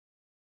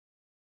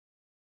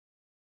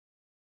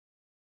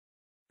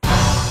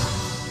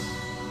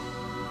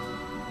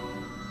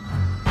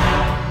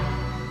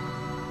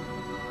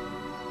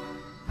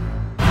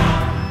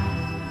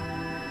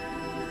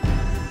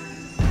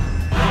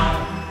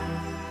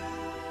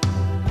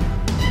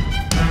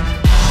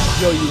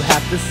Yo, you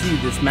have to see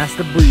this,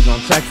 master breathe on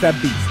tracks that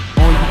beats.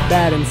 On you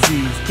bad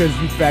MCs, cause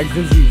you fags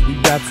disease. We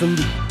got some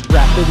loot,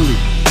 rapidly,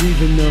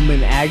 leaving them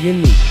in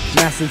agony.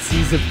 Massive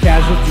seas of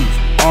casualties,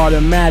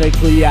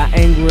 automatically I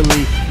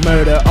angrily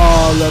murder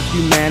all of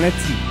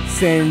humanity.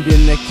 Send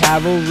in the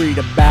cavalry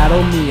to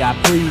battle me, I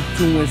plead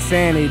to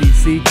insanity.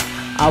 See,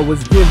 I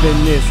was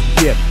given this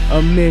gift,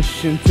 a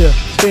mission to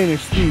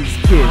finish these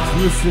kids.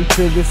 Listen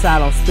to this, I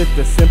don't spit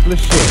the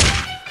simplest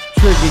shit.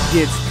 Trigger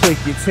gets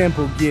clicked, your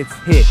tempo gets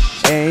hit,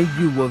 and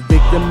you a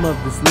victim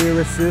of this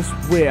lyricist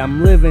where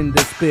I'm living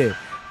this bit.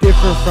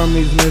 Different from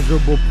these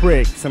miserable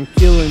pricks, I'm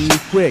killing you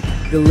quick,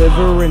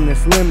 delivering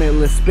this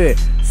limitless spit.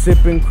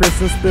 Sipping Chris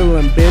and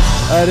spilling bits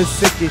of the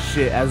sickest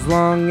shit. As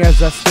long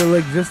as I still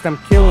exist, I'm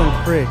killing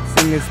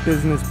pricks in this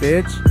business,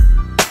 bitch.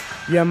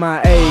 Yeah,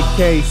 my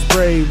AK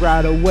spray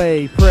right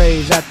away,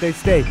 pray that they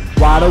stay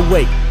wide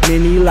awake.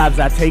 Many lives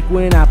I take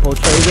when I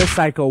portray the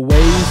psycho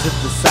ways of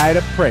the sight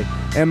of prey.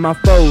 And my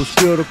foes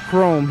feel the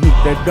chrome heat,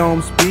 their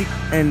domes speak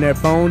and their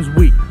bones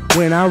weak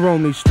when I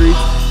roam these streets,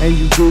 and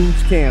you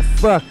dudes can't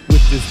fuck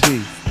with this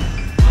beat.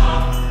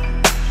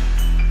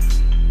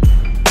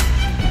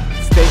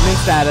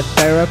 Statements that a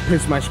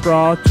therapist might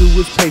scrawl to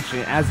his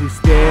patient as he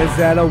stares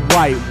at a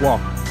white wall.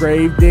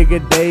 Grave digger,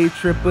 day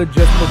tripper,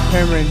 just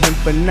preparing him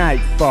for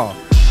nightfall.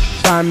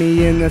 Find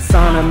me in the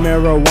sauna,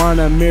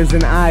 marijuana, mirrors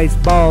and ice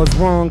balls.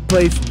 Wrong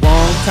place,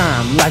 wrong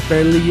time, like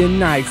barely a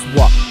nice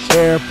walk.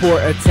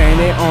 Airport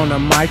attendant on a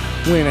mic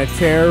when a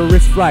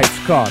terrorist flight's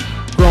caught.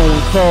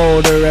 Growing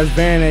colder as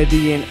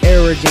vanity and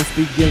arrogance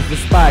begins to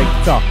spike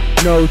talk.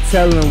 No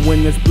telling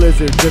when this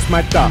blizzard just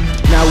my thought.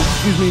 Now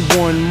excuse me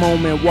one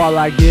moment while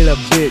I get a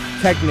bit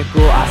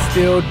technical. I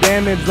still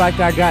damage like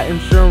I got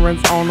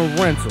insurance on a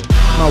rental.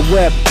 My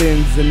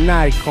weapon's a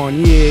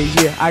Nikon,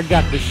 yeah, I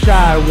got the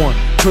shy one.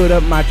 Put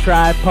up my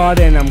tripod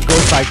and I'm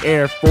ghost like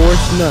Air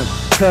Force None.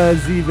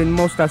 Cause even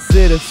most our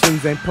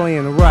citizens ain't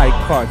playing the right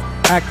cards.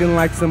 Acting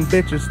like some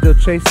bitches still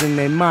chasing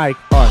they mic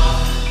art.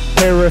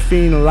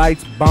 Paraffin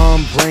lights,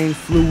 bomb, brain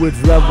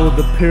fluids level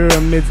the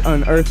pyramids,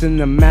 unearthing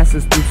the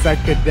masses through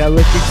psychedelic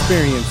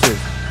experiences.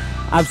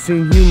 I've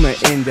seen humor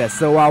in that,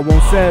 so I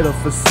won't settle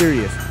for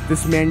serious.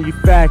 This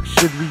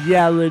manufactured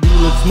reality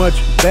looks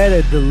much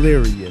better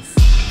delirious.